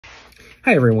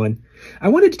Hi, everyone. I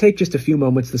wanted to take just a few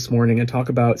moments this morning and talk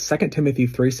about 2 Timothy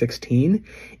 3:16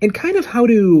 and kind of how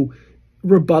to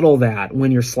rebuttal that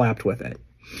when you're slapped with it.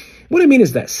 What I mean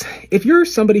is this. If you're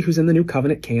somebody who's in the New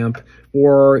Covenant camp,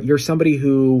 or you're somebody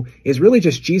who is really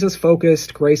just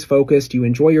Jesus-focused, grace-focused, you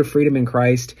enjoy your freedom in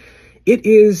Christ, it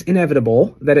is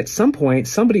inevitable that at some point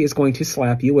somebody is going to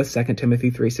slap you with 2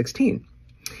 Timothy 3:16.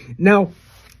 Now,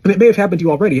 and it may have happened to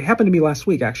you already. It happened to me last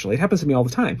week, actually. It happens to me all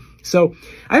the time. So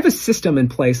I have a system in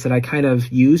place that I kind of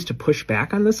use to push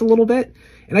back on this a little bit.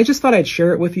 And I just thought I'd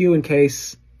share it with you in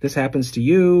case this happens to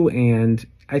you, and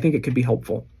I think it could be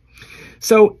helpful.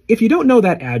 So if you don't know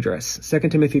that address, 2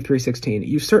 Timothy 3:16,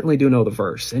 you certainly do know the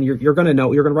verse. And you're going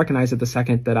to recognize it the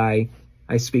second that I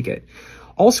speak it.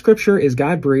 All scripture is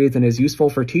God-breathed and is useful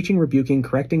for teaching, rebuking,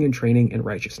 correcting, and training in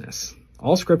righteousness.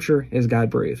 All scripture is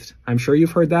God-breathed. I'm sure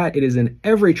you've heard that. It is in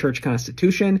every church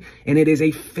constitution, and it is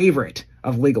a favorite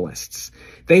of legalists.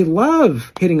 They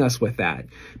love hitting us with that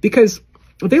because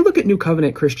they look at New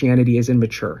Covenant Christianity as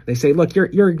immature. They say, look,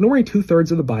 you're ignoring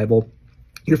 2/3 of the Bible.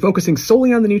 You're focusing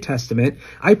solely on the New Testament.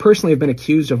 I personally have been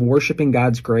accused of worshiping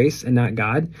God's grace and not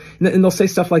God. And they'll say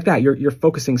stuff like that. You're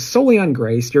focusing solely on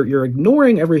grace. You're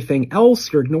ignoring everything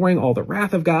else. You're ignoring all the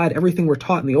wrath of God, everything we're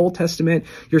taught in the Old Testament.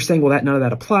 You're saying, well, none of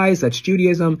that applies. That's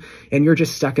Judaism. And you're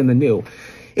just stuck in the New.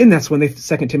 And that's when they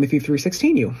 2 Timothy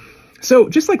 3:16 you. So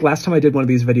just like last time I did one of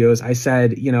these videos, I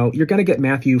said, you're going to get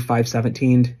Matthew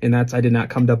 5:17, and that's, I did not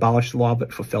come to abolish the law,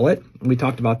 but fulfill it. And we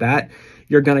talked about that.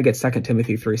 You're going to get 2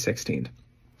 Timothy 3:16.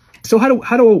 So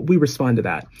how do we respond to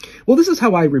that? Well, this is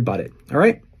how I rebut it, all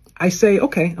right? I say,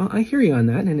 okay, I hear you on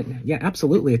that, and yeah,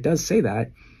 absolutely, it does say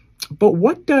that. But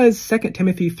what does 2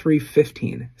 Timothy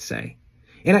 3:15 say?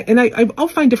 And I'll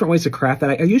find different ways to craft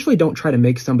that. I usually don't try to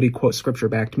make somebody quote scripture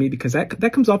back to me because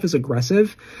that comes off as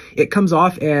aggressive. It comes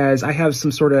off as I have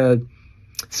some sort of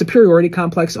superiority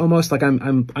complex, almost like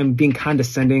I'm being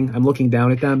condescending. I'm looking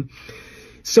down at them.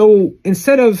 So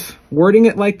instead of wording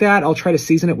it like that, I'll try to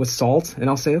season it with salt, and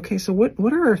I'll say, okay, so what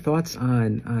are our thoughts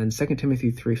on 2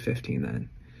 Timothy 3:15 then?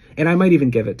 And I might even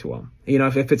give it to them.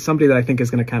 If it's somebody that I think is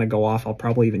going to kind of go off, I'll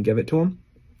probably even give it to them.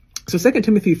 So 2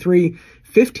 Timothy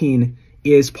 3:15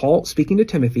 is Paul speaking to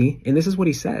Timothy, and this is what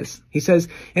he says. He says,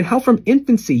 and how from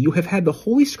infancy you have had the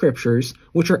Holy Scriptures,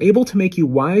 which are able to make you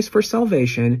wise for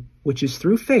salvation, which is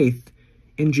through faith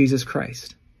in Jesus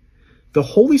Christ. The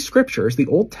Holy Scriptures, the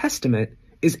Old Testament,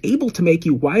 is able to make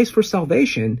you wise for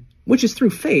salvation, which is through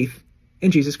faith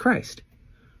in Jesus Christ.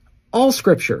 All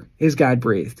scripture is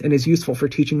God-breathed and is useful for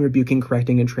teaching, rebuking,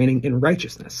 correcting, and training in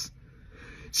righteousness.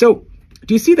 So,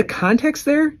 do you see the context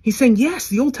there? He's saying, yes,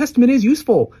 the Old Testament is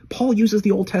useful. Paul uses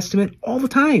the Old Testament all the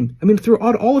time. I mean,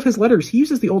 throughout all of his letters, he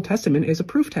uses the Old Testament as a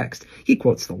proof text. He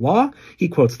quotes the law, he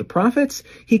quotes the prophets,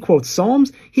 he quotes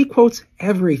Psalms, he quotes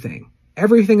everything.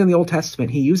 Everything in the Old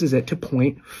Testament, he uses it to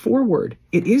point forward.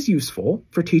 It is useful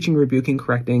for teaching, rebuking,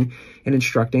 correcting, and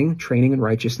instructing, training in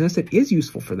righteousness. It is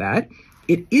useful for that.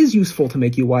 It is useful to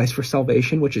make you wise for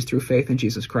salvation, which is through faith in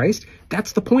Jesus Christ.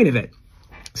 That's the point of it.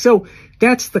 So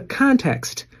that's the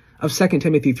context of 2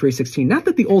 Timothy 3:16. Not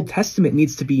that the Old Testament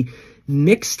needs to be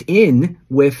mixed in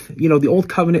with, the Old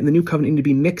Covenant and the New Covenant need to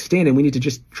be mixed in, and we need to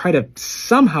just try to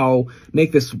somehow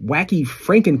make this wacky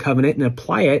Franken covenant and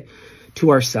apply it to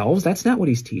ourselves. That's not what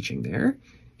he's teaching there.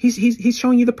 He's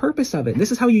showing you the purpose of it.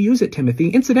 This is how you use it, Timothy.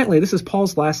 Incidentally, this is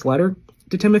Paul's last letter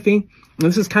to Timothy. And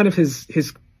this is kind of his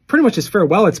pretty much his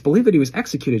farewell. It's believed that he was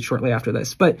executed shortly after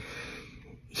this, but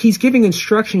he's giving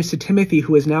instructions to Timothy,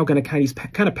 who is now going to he's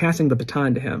kind of passing the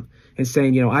baton to him and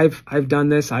saying, I've done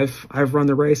this. I've run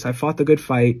the race. I fought the good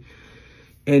fight.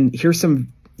 And here's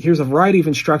a variety of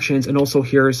instructions, and also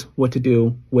here's what to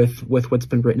do with what's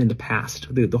been written in the past,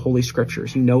 the Holy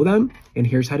Scriptures. You know them, and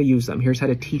here's how to use them. Here's how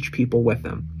to teach people with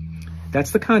them.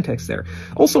 That's the context there.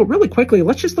 Also, really quickly,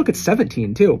 let's just look at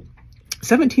 17 too.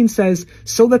 17 says,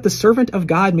 so that the servant of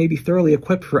God may be thoroughly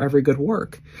equipped for every good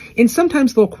work. And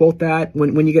sometimes they'll quote that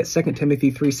when you get 2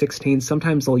 Timothy 3:16.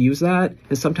 Sometimes they'll use that,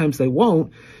 and sometimes they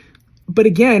won't. But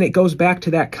again, it goes back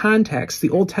to that context.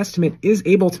 The Old Testament is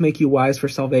able to make you wise for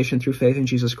salvation through faith in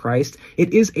Jesus Christ.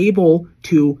 It is able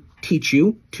to teach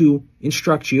you, to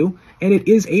instruct you, and it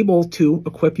is able to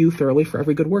equip you thoroughly for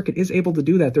every good work. It is able to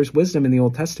do that. There's wisdom in the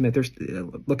Old Testament.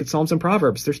 Look at Psalms and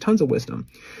Proverbs. There's tons of wisdom.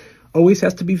 Always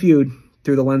has to be viewed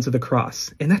through the lens of the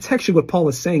cross. And that's actually what Paul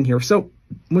is saying here. So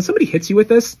when somebody hits you with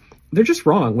this, they're just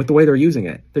wrong with the way they're using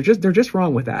it. They're just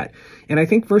wrong with that. And I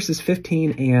think verses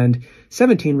 15 and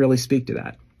 17 really speak to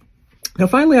that. Now,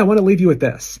 finally, I want to leave you with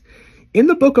this. In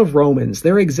the book of Romans,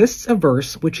 there exists a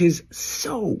verse which is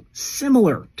so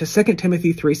similar to 2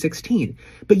 Timothy 3:16,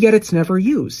 but yet it's never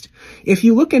used. If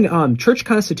you look in church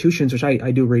constitutions, which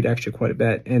I do read actually quite a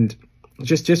bit, and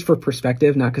just for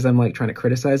perspective, not because I'm like trying to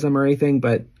criticize them or anything,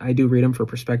 but I do read them for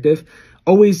perspective.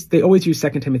 They always use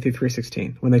 2 Timothy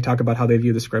 3:16 when they talk about how they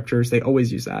view the scriptures. They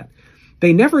always use that.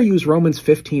 They never use Romans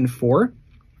 15:4.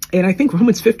 And I think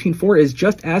Romans 15:4 is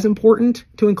just as important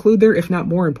to include there, if not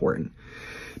more important.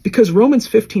 Because Romans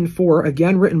 15:4,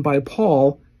 again written by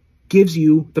Paul, gives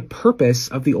you the purpose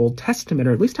of the Old Testament,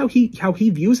 or at least how he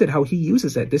views it, how he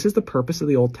uses it. This is the purpose of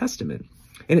the Old Testament.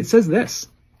 And it says this: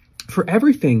 for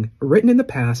everything written in the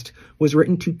past was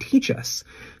written to teach us.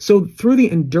 So through the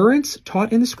endurance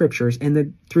taught in the scriptures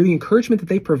and through the encouragement that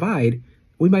they provide,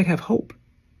 we might have hope.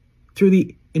 Through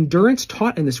the endurance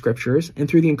taught in the scriptures and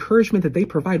through the encouragement that they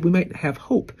provide, we might have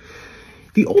hope.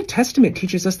 The Old Testament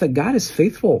teaches us that God is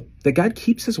faithful, that God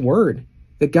keeps his word,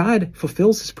 that God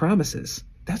fulfills his promises.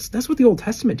 That's what the Old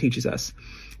Testament teaches us.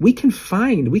 We can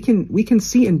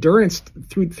see endurance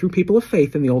through people of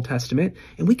faith in the Old Testament,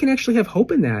 and we can actually have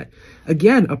hope in that.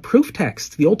 Again, a proof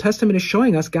text. The Old Testament is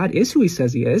showing us God is who he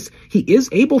says he is. He is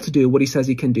able to do what he says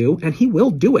he can do, and he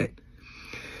will do it.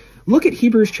 Look at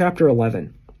Hebrews chapter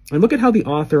 11, and look at how the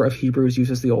author of Hebrews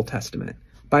uses the Old Testament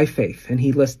by faith, and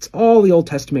he lists all the Old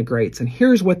Testament greats, and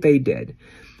here's what they did.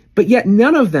 But yet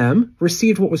none of them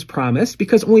received what was promised,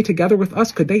 because only together with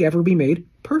us could they ever be made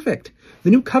perfect. The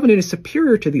new covenant is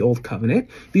superior to the old covenant.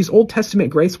 These Old Testament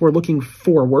greats were looking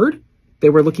forward. They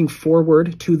were looking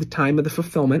forward to the time of the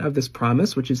fulfillment of this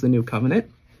promise, which is the new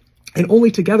covenant. And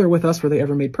only together with us were they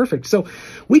ever made perfect. So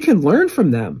we can learn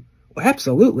from them.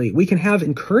 Absolutely. We can have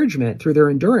encouragement through their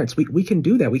endurance. We can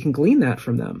do that. We can glean that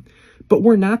from them. But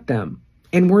we're not them.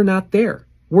 And we're not there.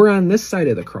 We're on this side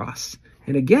of the cross.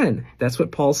 And again, that's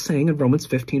what Paul's saying in Romans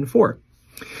 15:4.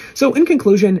 So in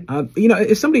conclusion,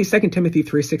 if somebody 2 Timothy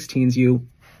 3:16's you,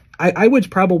 I would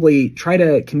probably try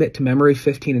to commit to memory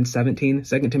 15 and 17,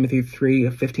 2 Timothy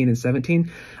 3:15 and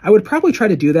 17. I would probably try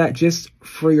to do that just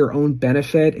for your own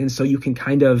benefit. And so you can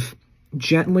kind of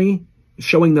gently,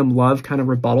 showing them love, kind of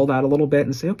rebuttal that a little bit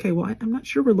and say, okay, well, I'm not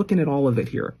sure we're looking at all of it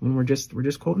here when we're just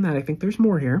quoting that. I think there's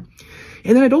more here.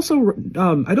 And then I'd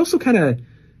also kind of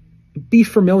be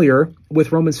familiar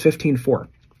with Romans 15:4.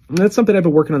 And that's something I've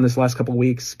been working on this last couple of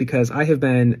weeks, because I have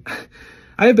been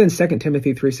 2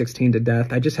 Timothy 3:16 to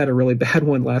death. I just had a really bad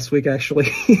one last week, actually.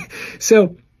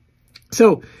 So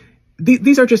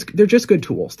these are they're just good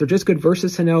tools. They're just good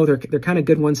verses to know. They're kind of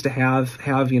good ones to have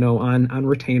on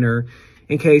retainer,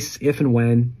 in case, if and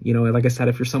when, like I said,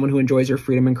 if you're someone who enjoys your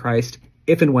freedom in Christ,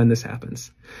 if and when this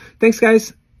happens. Thanks,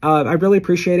 guys. I really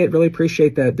appreciate it. Really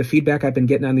appreciate the feedback I've been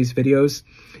getting on these videos.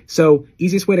 So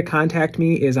easiest way to contact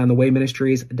me is on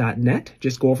thewayministries.net.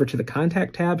 Just go over to the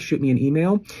contact tab, shoot me an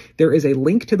email. There is a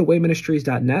link to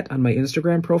thewayministries.net on my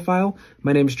Instagram profile.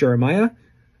 My name is Jeremiah.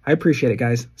 I appreciate it,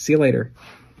 guys. See you later.